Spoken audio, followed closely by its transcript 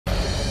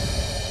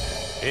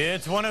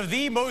It's one of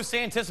the most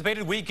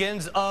anticipated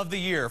weekends of the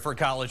year for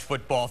college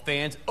football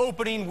fans.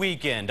 Opening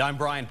weekend. I'm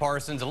Brian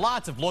Parsons.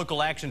 Lots of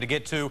local action to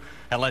get to,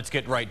 and let's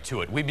get right to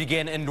it. We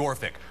begin in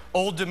Norfolk.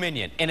 Old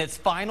Dominion in its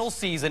final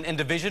season in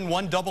Division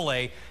I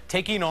AA,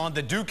 taking on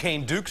the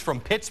Duquesne Dukes from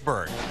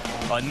Pittsburgh.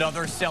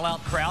 Another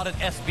sellout crowd at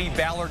SB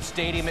Ballard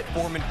Stadium at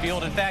Foreman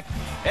Field. In fact,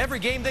 every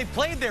game they've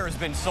played there has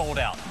been sold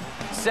out.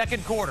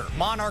 Second quarter,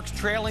 Monarchs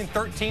trailing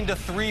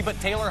 13-3, but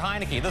Taylor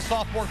Heinicke, the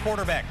sophomore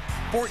quarterback,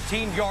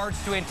 14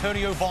 yards to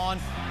Antonio Vaughn.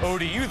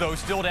 ODU, though,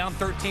 still down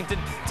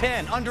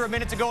 13-10. Under a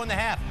minute to go in the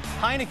half.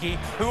 Heinicke,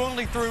 who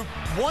only threw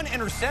one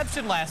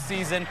interception last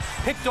season,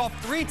 picked off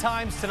 3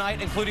 times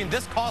tonight, including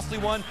this costly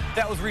one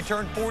that was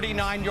returned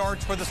 49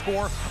 yards for the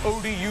score.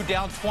 ODU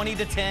down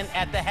 20-10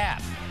 at the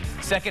half.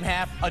 Second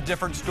half, a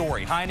different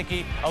story.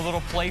 Heinicke, a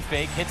little play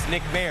fake, hits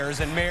Nick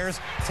Mayers, and Mayers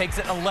takes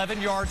it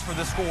 11 yards for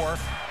the score.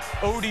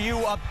 ODU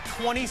up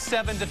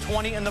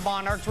 27-20, and the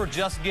Monarchs were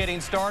just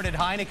getting started.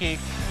 Heinicke,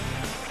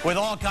 with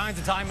all kinds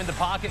of time in the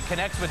pocket,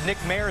 connects with Nick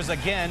Mayers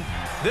again.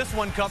 This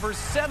one covers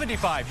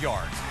 75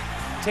 yards.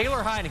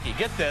 Taylor Heinicke,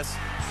 get this,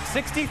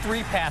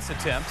 63 pass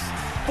attempts,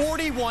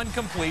 41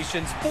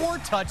 completions, 4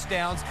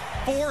 touchdowns,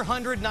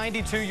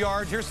 492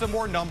 yards. Here's some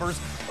more numbers.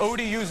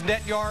 ODU's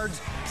net yards,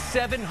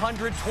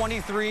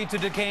 723 to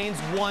Duquesne's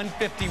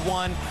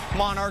 151.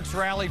 Monarchs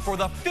rally for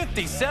the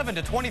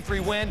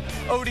 57-23 win.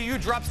 ODU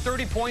drops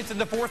 30 points in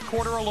the fourth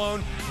quarter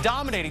alone,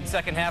 dominating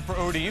second half for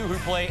ODU, who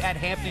play at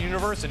Hampton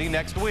University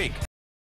next week.